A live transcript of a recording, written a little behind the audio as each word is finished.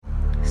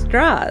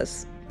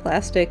straws.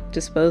 Plastic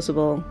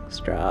disposable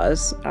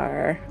straws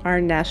are our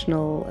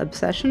national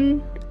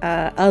obsession,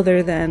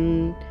 other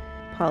than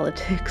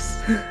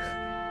politics,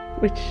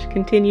 which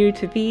continue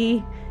to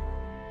be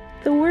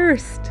the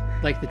worst.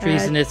 Like the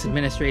treasonous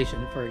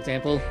administration, for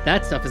example.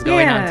 That stuff is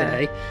going on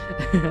today.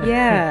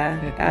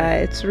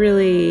 It's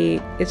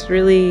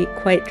really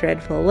quite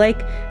dreadful.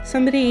 Like,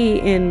 somebody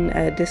in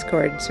a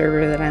Discord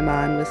server that I'm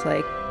on was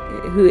like,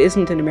 who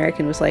isn't an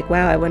American, was like,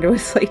 wow, I wonder what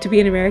it's like to be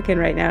an American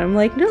right now. And I'm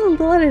like, no, a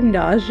lot of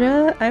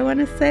nausea, I want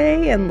to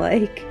say, and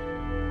like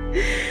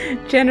a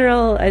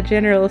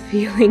general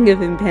feeling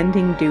of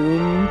impending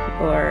doom,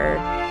 or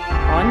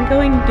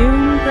ongoing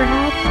doom,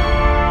 perhaps.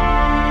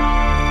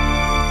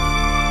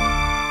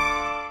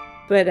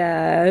 But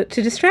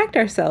to distract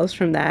ourselves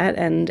from that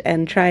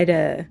and try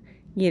to,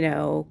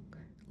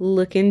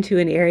 look into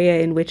an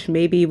area in which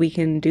maybe we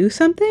can do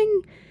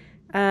something,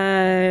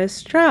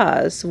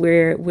 straws.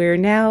 We're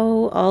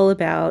now all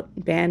about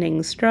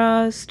banning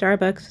straws.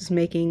 Starbucks is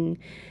making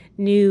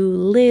new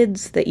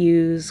lids that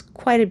use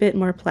quite a bit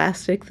more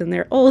plastic than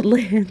their old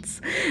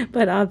lids,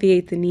 but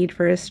obviate the need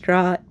for a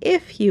straw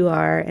if you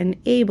are an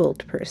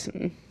abled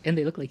person. And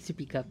they look like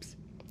sippy cups.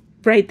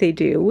 Right, they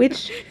do,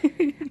 which,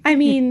 I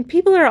mean,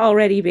 people are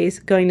already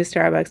going to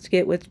Starbucks to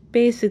get what's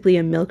basically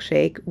a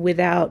milkshake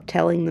without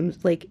telling them,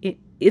 like,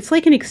 it's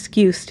like an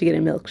excuse to get a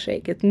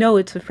milkshake. It's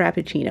a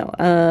Frappuccino.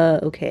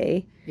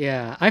 Okay.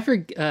 Yeah, I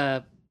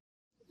forgot,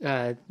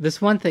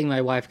 this one thing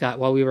my wife got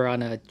while we were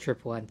on a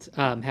trip once,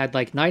 had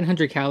like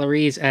 900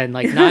 calories and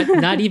like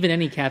not even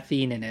any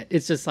caffeine in it.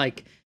 It's just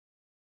like,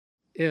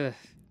 ugh.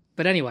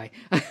 But anyway.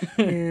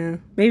 Yeah,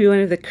 maybe one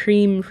of the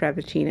cream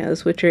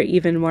Frappuccinos, which are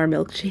even more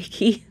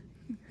milkshakey.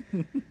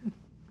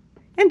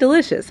 And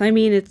delicious. I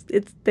mean,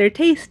 they're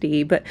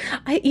tasty, but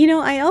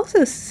I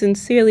also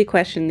sincerely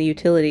question the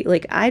utility.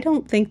 Like, I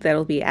don't think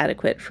that'll be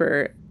adequate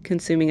for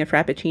consuming a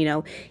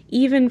Frappuccino,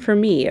 even for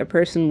me, a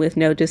person with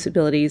no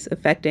disabilities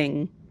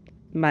affecting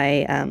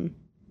my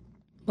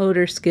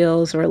motor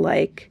skills, or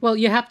like... Well,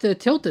 you have to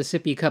tilt a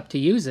sippy cup to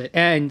use it,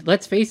 and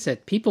let's face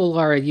it, people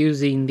are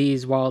using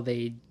these while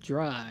they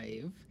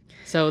drive.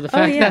 So the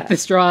fact that the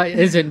straw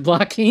isn't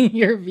blocking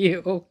your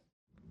view,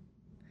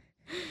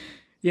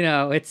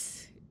 it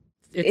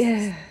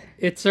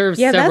serves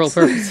several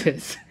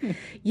purposes.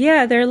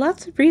 Yeah, there are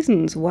lots of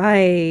reasons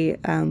why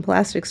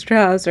plastic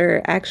straws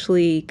are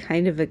actually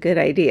kind of a good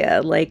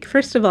idea. Like,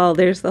 first of all,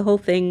 there's the whole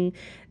thing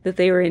that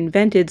they were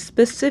invented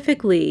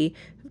specifically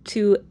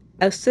to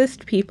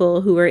assist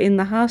people who were in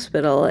the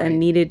hospital and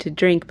needed to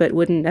drink but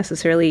wouldn't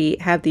necessarily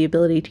have the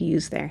ability to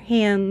use their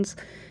hands,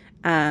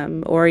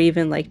 or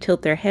even like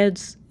tilt their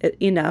heads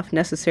enough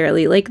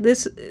necessarily. Like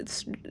this,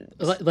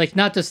 like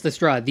not just the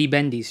straw, the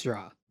bendy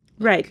straw.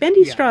 Right,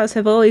 bendy straws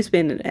have always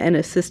been an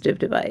assistive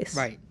device.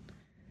 Right.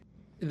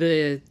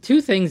 The two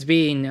things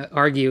being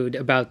argued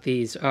about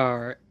these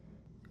are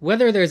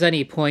whether there's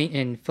any point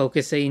in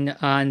focusing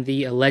on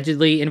the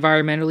allegedly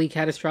environmentally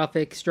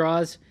catastrophic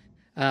straws,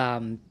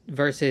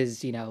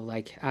 versus,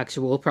 like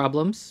actual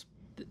problems,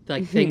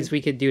 like things we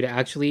could do to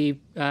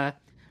actually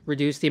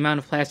reduce the amount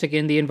of plastic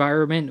in the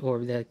environment or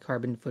the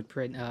carbon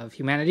footprint of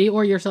humanity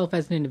or yourself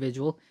as an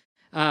individual.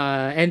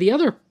 And the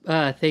other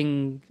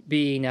thing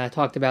being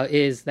talked about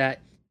is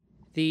that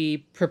the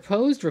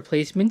proposed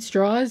replacement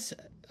straws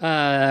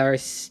are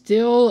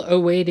still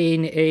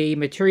awaiting a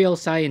material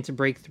science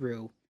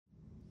breakthrough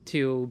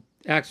to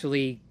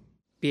actually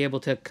be able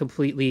to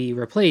completely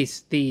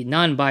replace the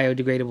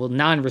non-biodegradable,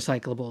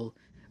 non-recyclable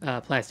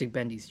plastic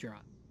bendy straw.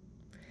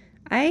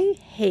 I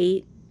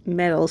hate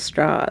metal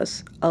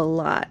straws a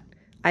lot.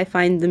 I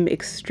find them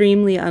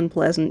extremely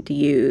unpleasant to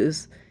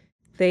use.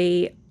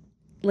 I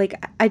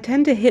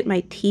tend to hit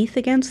my teeth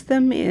against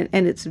them, and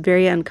it's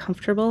very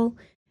uncomfortable.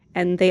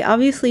 And they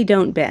obviously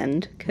don't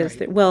bend, because,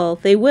 they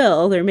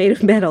will. They're made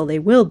of metal. They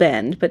will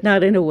bend, but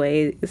not in a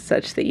way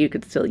such that you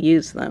could still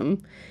use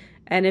them.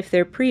 And if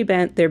they're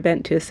pre-bent, they're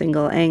bent to a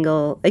single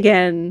angle.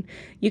 Again,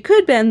 you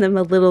could bend them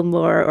a little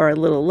more or a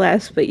little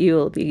less, but you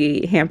will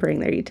be hampering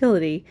their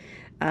utility.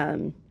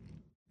 I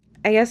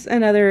guess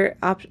another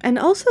option, and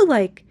also,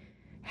 like,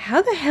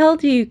 how the hell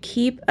do you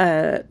keep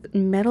a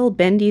metal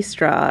bendy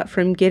straw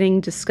from getting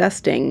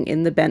disgusting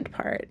in the bent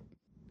part?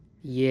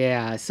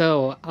 Yeah,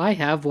 so I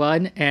have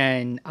one,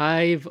 and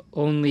I've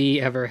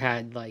only ever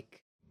had,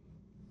 like,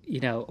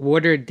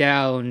 watered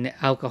down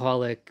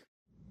alcoholic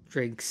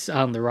drinks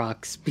on the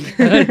rocks,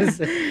 because,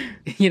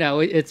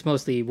 it's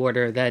mostly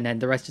water then, and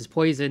the rest is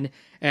poison,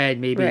 and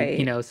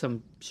maybe,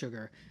 some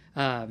sugar.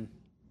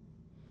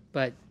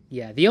 But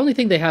yeah, the only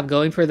thing they have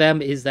going for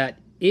them is that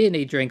in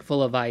a drink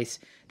full of ice,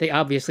 they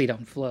obviously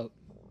don't float.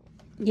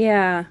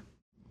 Yeah,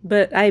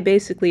 but I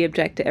basically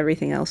object to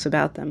everything else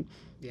about them.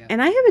 Yeah.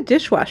 And I have a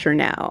dishwasher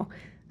now,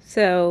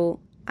 so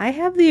I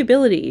have the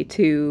ability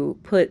to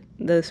put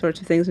those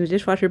sorts of things in the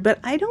dishwasher, but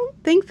I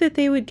don't think that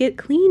they would get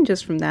clean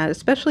just from that,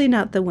 especially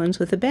not the ones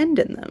with a bend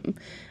in them.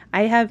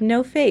 I have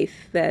no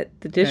faith that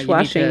the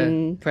dishwashing you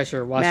need to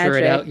pressure washer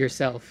it out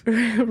yourself.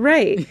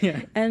 Right.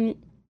 Yeah. And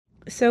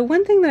So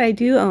one thing that I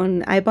do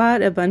own, I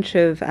bought a bunch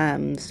of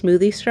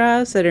smoothie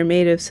straws that are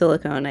made of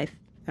silicone.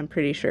 I'm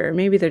pretty sure.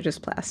 Maybe they're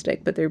just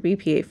plastic, but they're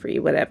BPA free,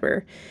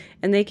 whatever.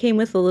 And they came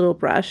with a little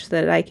brush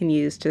that I can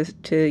use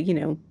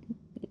to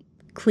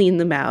clean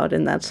them out,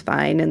 and that's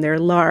fine. And they're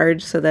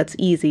large, so that's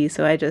easy.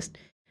 So I just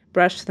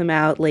brush them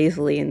out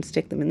lazily and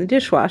stick them in the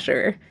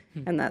dishwasher,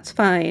 and that's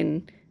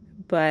fine.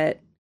 But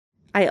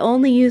I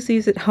only use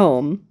these at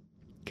home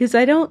because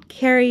I don't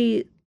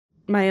carry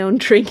my own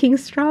drinking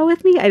straw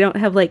with me. I don't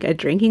have like a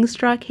drinking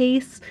straw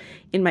case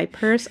in my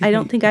purse. I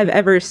don't think I've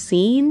ever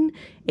seen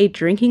a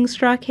drinking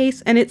straw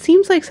case, and it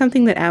seems like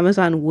something that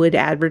Amazon would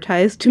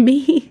advertise to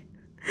me.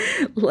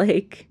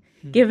 Like,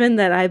 given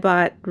that I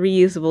bought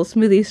reusable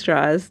smoothie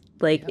straws,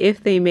 like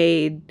if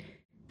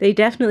they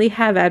definitely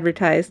have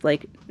advertised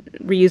like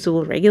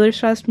reusable regular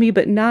straws to me,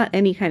 but not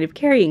any kind of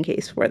carrying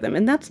case for them.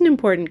 And that's an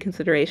important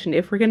consideration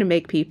if we're going to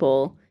make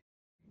people,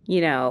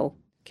 you know,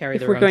 Carry if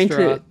their we're own going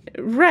straw.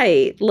 to,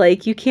 right,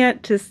 like you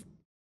can't just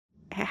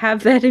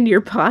have that in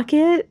your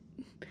pocket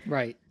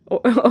Right.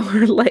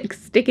 or like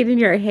stick it in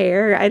your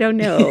hair. I don't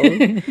know.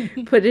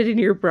 Put it in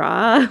your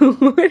bra.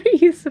 What are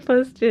you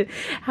supposed to,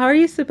 how are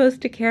you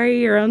supposed to carry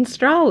your own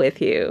straw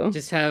with you?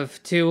 Just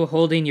have two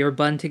holding your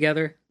bun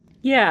together.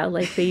 Yeah,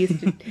 like they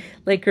used to,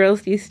 like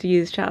girls used to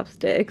use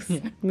chopsticks.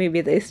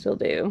 Maybe they still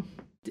do.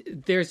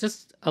 There's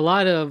just a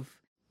lot of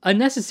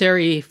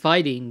unnecessary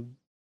fighting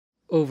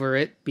over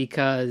it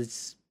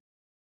because,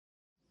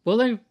 well,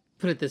 let me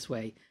put it this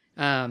way.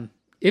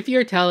 If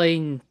you're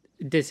telling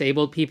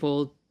disabled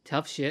people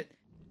tough shit,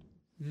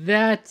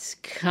 that's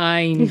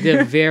kind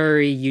of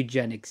very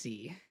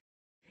eugenicsy.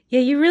 Yeah,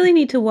 you really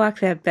need to walk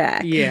that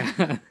back.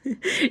 Yeah.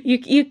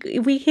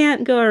 We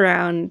can't go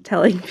around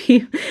telling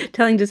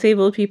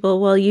disabled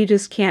people, well, you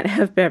just can't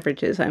have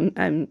beverages.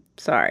 I'm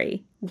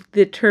sorry.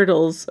 The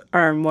turtles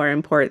are more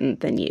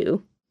important than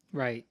you.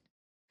 Right.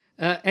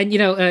 And,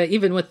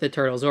 even with the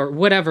turtles or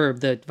whatever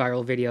the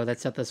viral video that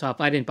set this off,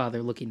 I didn't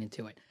bother looking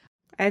into it.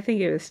 I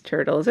think it was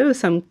turtles. It was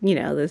some,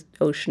 the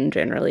ocean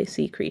generally,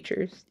 sea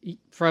creatures.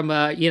 From,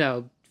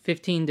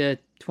 15 to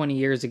 20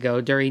 years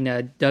ago during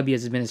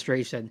W's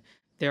administration,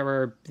 there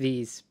were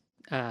these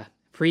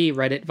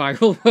pre-Reddit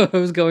viral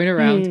photos going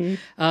around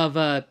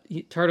of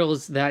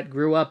turtles that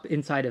grew up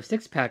inside of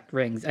six-pack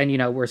rings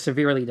and, were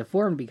severely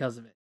deformed because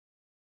of it.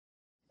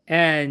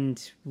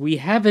 And we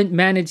haven't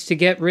managed to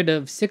get rid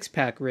of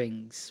six-pack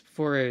rings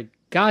for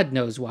God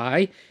knows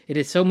why. It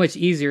is so much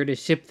easier to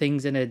ship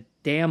things in a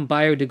damn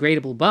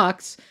biodegradable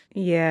box.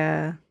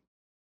 Yeah.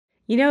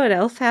 You know what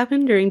else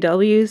happened during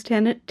W's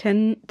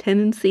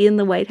tenancy in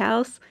the White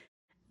House?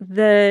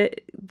 The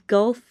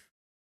Gulf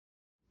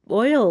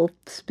oil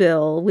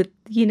spill with,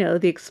 the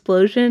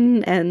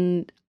explosion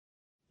and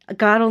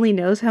God only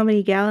knows how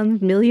many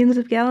gallons, millions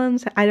of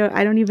gallons. I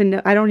don't even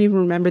know. I don't even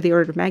remember the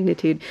order of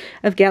magnitude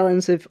of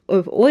gallons of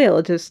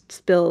oil just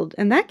spilled.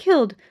 And that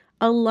killed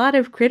a lot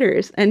of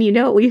critters. And you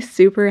know what we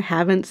super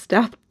haven't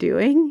stopped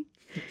doing?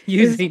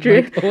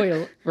 Using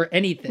oil for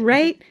anything.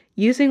 Right?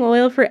 Using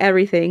oil for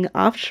everything.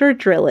 Offshore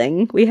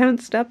drilling. We haven't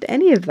stopped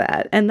any of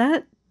that. And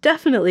that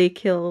definitely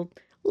killed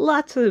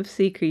lots of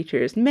sea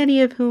creatures,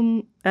 many of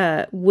whom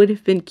would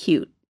have been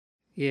cute.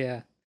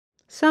 Yeah.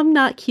 Some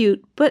not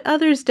cute, but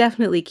others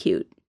definitely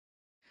cute.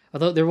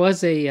 Although there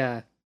was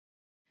a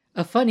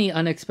funny,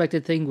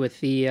 unexpected thing with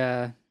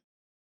the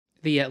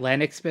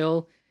Atlantic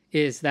spill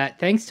is that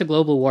thanks to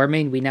global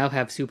warming, we now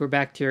have super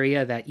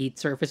bacteria that eat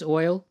surface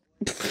oil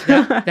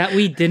that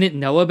we didn't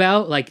know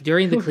about. Like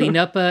during the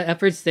cleanup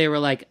efforts, they were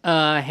like,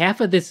 half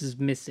of this is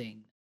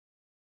missing.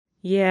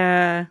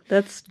 Yeah,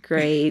 that's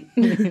great.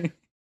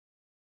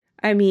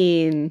 I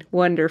mean,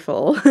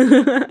 wonderful.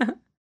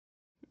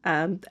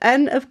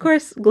 And of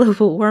course,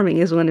 global warming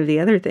is one of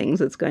the other things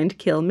that's going to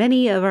kill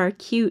many of our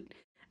cute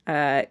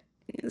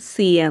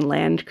sea and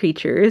land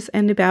creatures,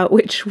 and about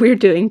which we're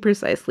doing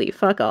precisely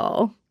fuck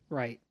all.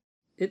 Right.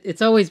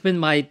 It's always been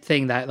my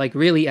thing that like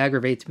really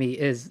aggravates me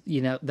is,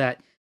 that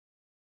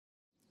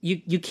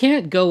you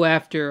can't go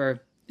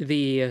after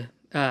the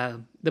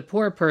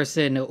poor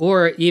person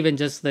or even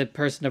just the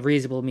person of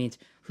reasonable means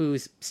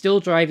who's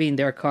still driving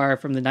their car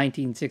from the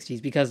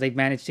 1960s because they've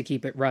managed to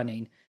keep it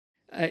running.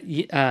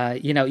 You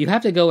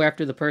have to go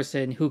after the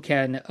person who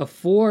can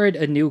afford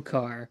a new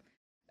car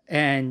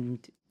and,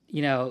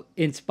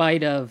 in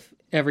spite of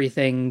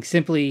everything,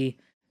 simply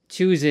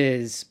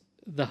chooses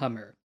the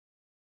Hummer.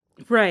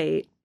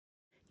 Right.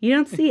 You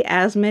don't see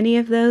as many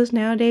of those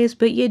nowadays,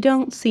 but you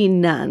don't see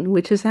none,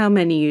 which is how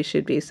many you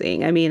should be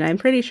seeing. I mean, I'm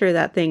pretty sure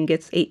that thing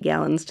gets 8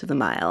 gallons to the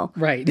mile.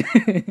 Right.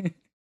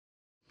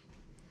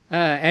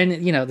 And,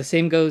 the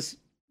same goes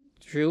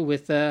true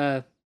with,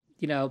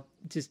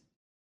 just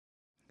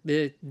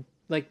the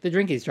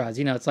drinking straws.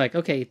 It's like,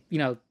 okay,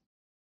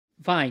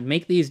 fine,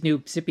 make these new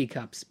sippy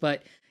cups,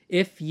 but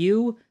if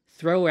you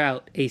throw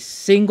out a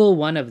single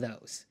one of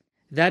those,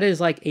 that is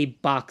like a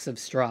box of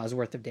straws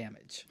worth of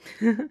damage.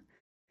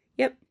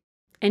 Yep.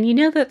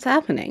 And that's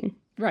happening.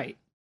 Right.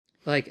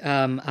 Like,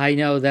 I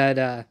know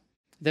that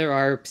there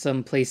are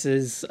some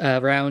places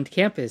around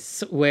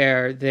campus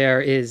where there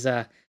is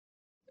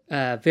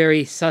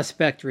very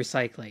suspect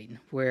recycling,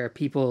 where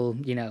people,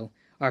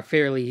 are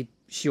fairly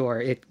sure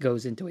it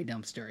goes into a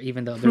dumpster,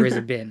 even though there is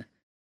a bin.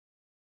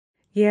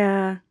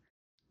 Yeah.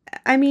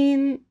 I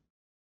mean,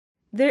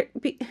 there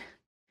be,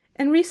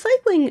 and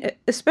recycling,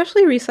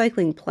 especially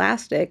recycling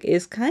plastic,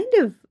 is kind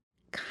of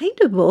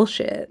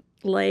bullshit.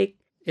 Like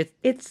It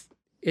it's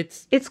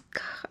it's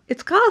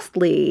it's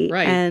costly,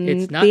 right. and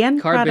It's the not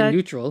end carbon product,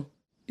 neutral.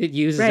 It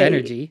uses right?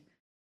 energy.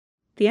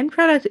 The end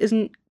product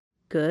isn't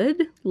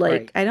good. Like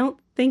Right. I don't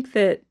think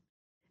that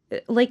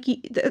like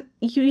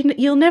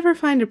you'll never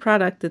find a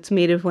product that's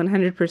made of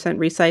 100%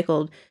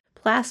 recycled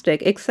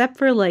plastic except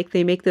for like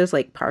they make those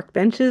like park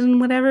benches and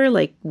whatever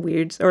like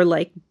weirds or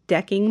like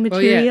decking Well,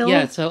 yeah, yeah.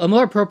 material. So a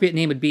more appropriate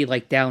name would be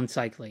like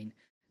downcycling.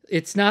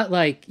 It's not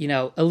like,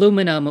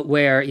 aluminum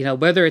where,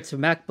 whether it's a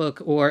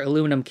MacBook or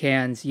aluminum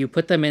cans, you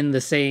put them in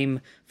the same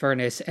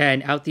furnace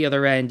and out the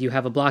other end you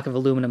have a block of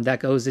aluminum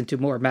that goes into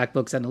more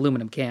MacBooks and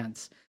aluminum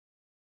cans.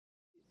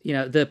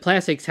 The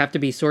plastics have to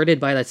be sorted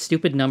by that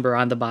stupid number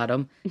on the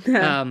bottom.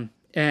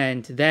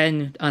 And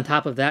then on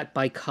top of that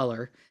by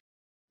color.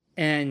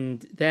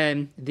 And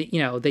then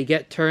they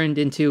get turned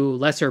into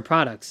lesser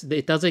products.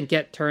 It doesn't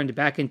get turned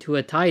back into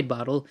a Tide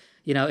bottle.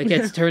 It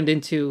gets turned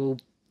into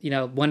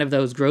one of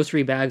those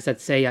grocery bags that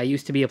say I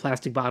used to be a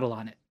plastic bottle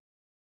on it.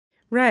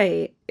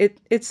 Right.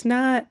 It's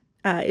not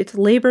it's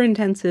labor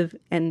intensive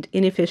and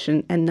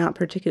inefficient and not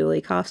particularly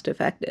cost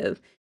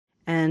effective.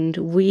 And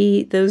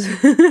we those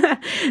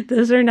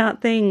those are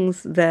not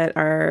things that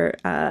are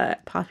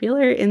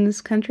popular in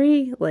this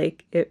country.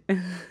 Like it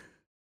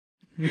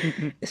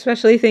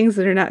especially things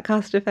that are not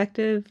cost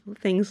effective.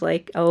 Things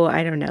like, oh,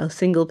 I don't know,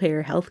 single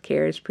payer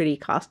healthcare is pretty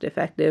cost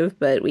effective,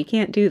 but we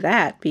can't do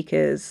that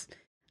because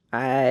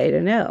I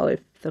don't know,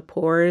 if the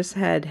poor's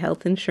had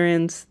health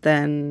insurance,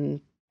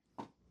 then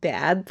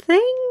bad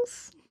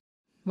things?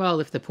 Well,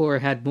 if the poor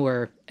had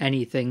more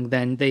anything,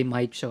 then they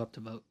might show up to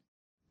vote.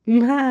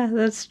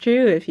 That's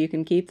true. If you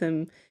can keep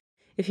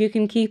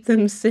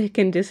them sick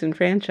and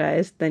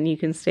disenfranchised, then you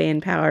can stay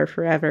in power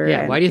forever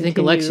Yeah, why and do you think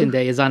continue. election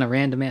day is on a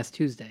random ass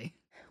Tuesday?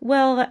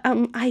 Well,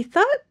 I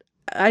thought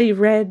I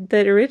read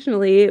that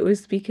originally it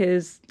was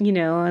because,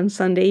 on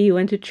Sunday you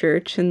went to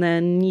church and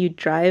then you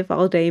drive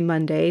all day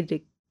Monday to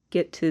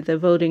get to the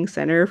voting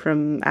center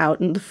from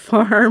out in the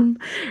farm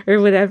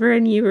or whatever,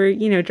 and you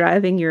were,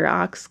 driving your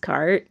ox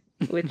cart,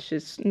 which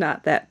is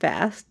not that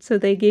fast, so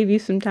they gave you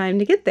some time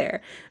to get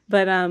there.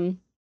 But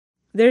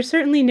there's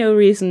certainly no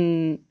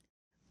reason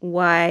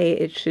why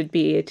it should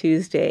be a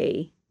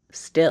Tuesday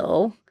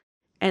still.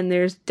 And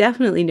there's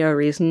definitely no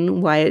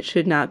reason why it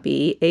should not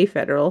be a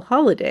federal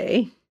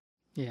holiday.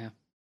 Yeah.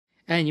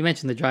 And you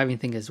mentioned the driving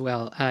thing as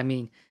well. I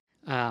mean,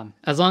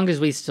 as long as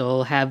we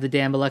still have the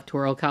damn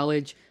electoral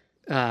college,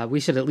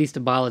 we should at least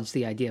abolish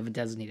the idea of a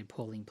designated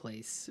polling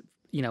place,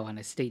 on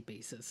a state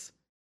basis.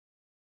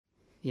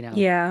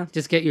 Yeah.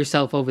 Just get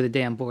yourself over the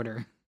damn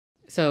border.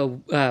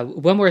 So,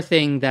 one more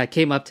thing that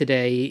came up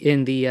today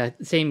in the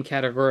same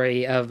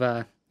category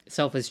of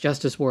selfish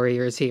justice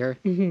warriors here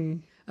Hmm.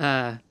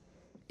 uh,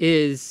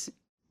 is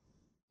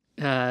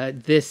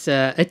this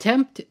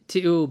attempt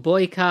to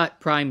boycott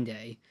Prime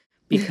Day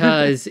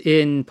because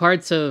in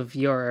parts of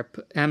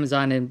Europe,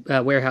 Amazon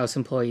and warehouse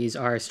employees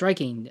are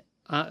striking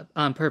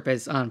on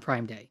purpose on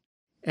Prime Day.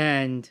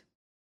 And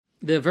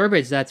the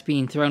verbiage that's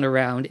being thrown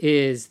around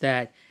is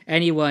that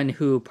anyone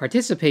who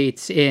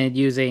participates in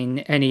using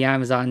any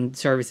Amazon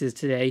services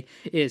today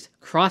is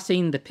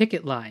crossing the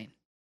picket line.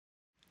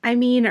 I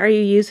mean, are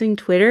you using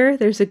Twitter?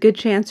 There's a good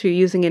chance you're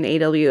using an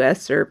AWS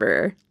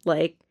server.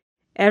 Like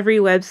every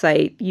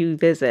website you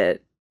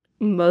visit,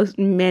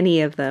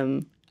 many of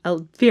them, a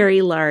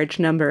very large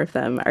number of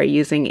them are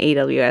using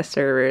AWS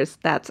servers.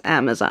 That's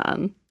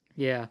Amazon.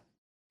 Yeah.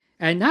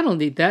 And not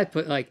only that,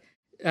 but like,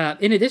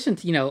 in addition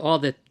to, all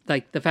the,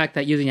 like the fact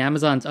that using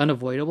Amazon's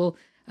unavoidable,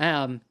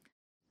 I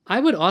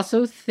would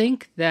also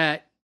think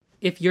that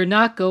if you're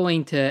not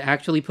going to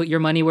actually put your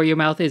money where your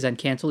mouth is and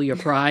cancel your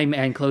Prime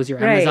and close your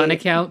Amazon Right.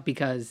 account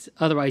because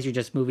otherwise you're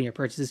just moving your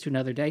purchases to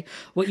another day,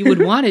 what you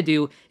would want to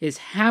do is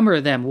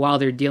hammer them while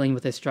they're dealing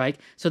with a strike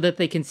so that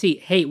they can see,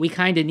 hey, we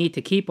kind of need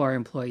to keep our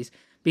employees.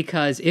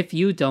 Because if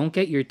you don't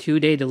get your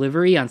 2-day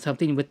delivery on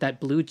something with that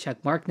blue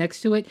check mark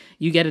next to it,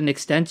 you get an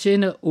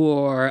extension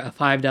or a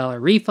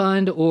 $5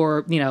 refund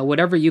or,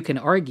 whatever you can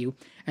argue.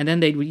 And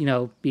then they'd,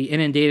 be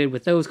inundated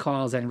with those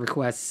calls and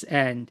requests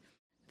and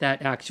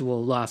that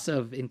actual loss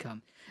of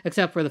income.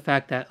 Except for the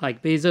fact that,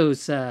 like,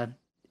 Bezos'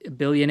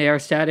 billionaire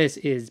status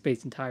is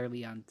based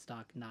entirely on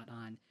stock, not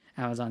on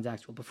Amazon's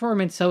actual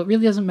performance. So it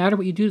really doesn't matter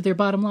what you do to their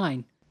bottom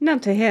line.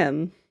 Not to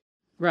him.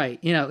 Right.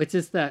 It's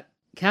just that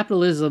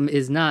capitalism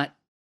is not,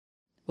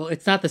 well,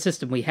 it's not the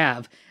system we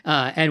have.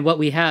 And what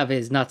we have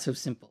is not so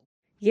simple.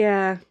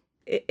 Yeah,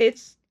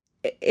 it's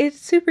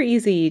super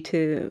easy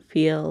to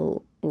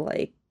feel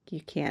like you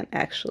can't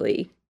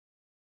actually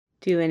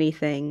do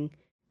anything.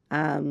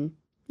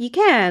 You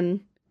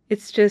can.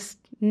 It's just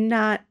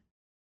not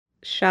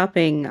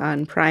shopping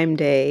on Prime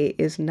Day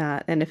is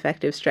not an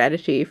effective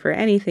strategy for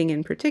anything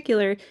in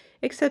particular,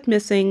 except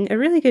missing a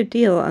really good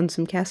deal on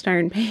some cast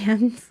iron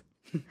pans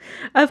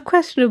of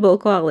questionable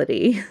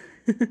quality.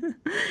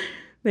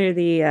 They're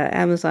the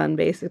Amazon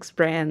Basics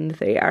brand.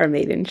 They are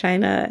made in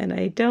China, and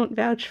I don't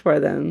vouch for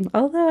them,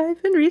 although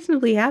I've been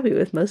reasonably happy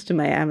with most of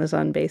my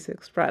Amazon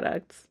Basics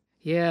products.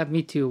 Yeah,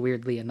 me too,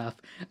 weirdly enough.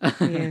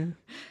 Yeah.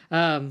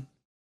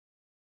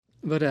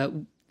 But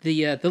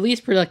the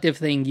least productive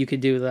thing you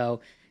could do,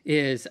 though,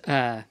 is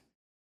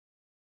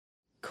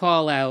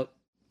call out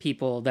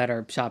people that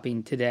are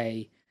shopping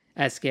today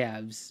as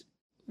scabs,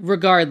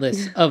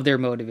 regardless of their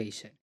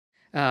motivation.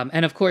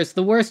 And of course,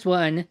 the worst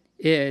one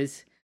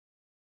is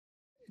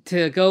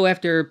to go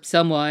after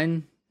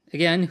someone,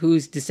 again,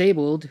 who's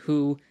disabled,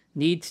 who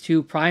needs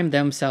to prime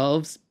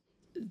themselves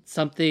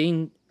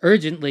something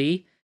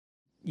urgently,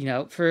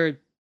 for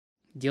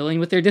dealing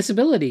with their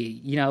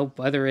disability,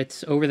 whether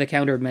it's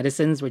over-the-counter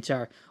medicines, which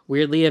are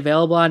weirdly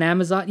available on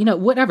Amazon,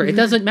 whatever. It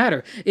doesn't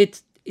matter.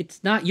 It's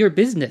not your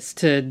business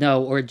to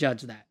know or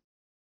judge that.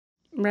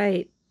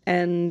 Right.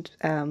 And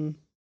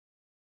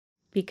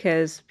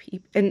because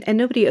and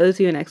nobody owes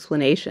you an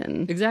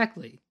explanation.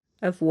 Exactly.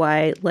 Of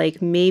why, like,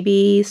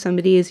 maybe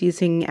somebody is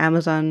using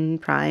Amazon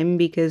Prime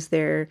because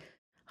they're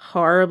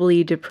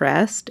horribly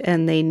depressed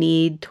and they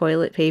need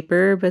toilet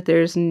paper, but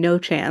there's no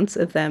chance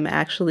of them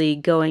actually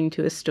going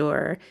to a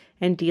store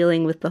and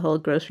dealing with the whole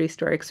grocery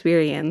store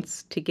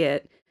experience to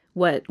get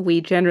what we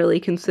generally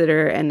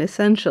consider an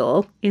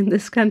essential in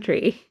this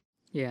country.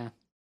 Yeah.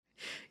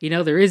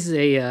 There is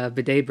a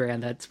bidet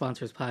brand that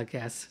sponsors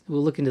podcasts.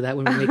 We'll look into that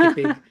when we make it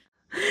big.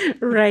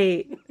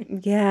 Right.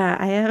 Yeah,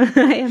 I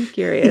am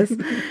curious.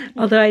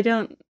 Although I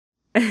don't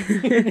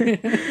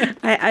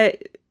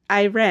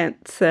I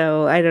rent,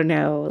 so I don't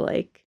know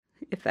like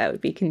if that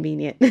would be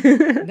convenient.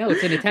 No,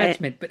 it's an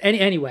attachment, but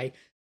anyway.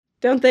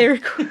 Don't they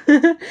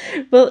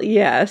Well,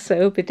 yeah,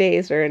 so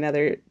bidets are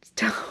another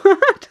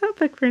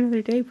topic for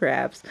another day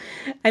perhaps.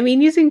 I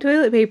mean, using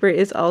toilet paper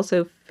is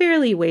also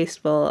fairly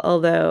wasteful,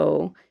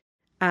 although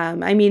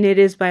it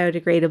is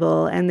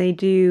biodegradable and they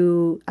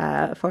do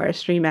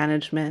forestry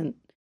management.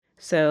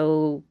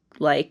 So,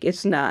 like,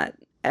 it's not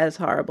as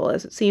horrible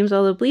as it seems,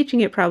 although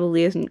bleaching it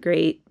probably isn't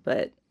great,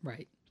 but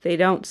right. They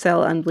don't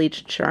sell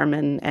unbleached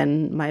Charmin,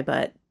 and my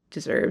butt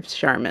deserves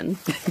Charmin.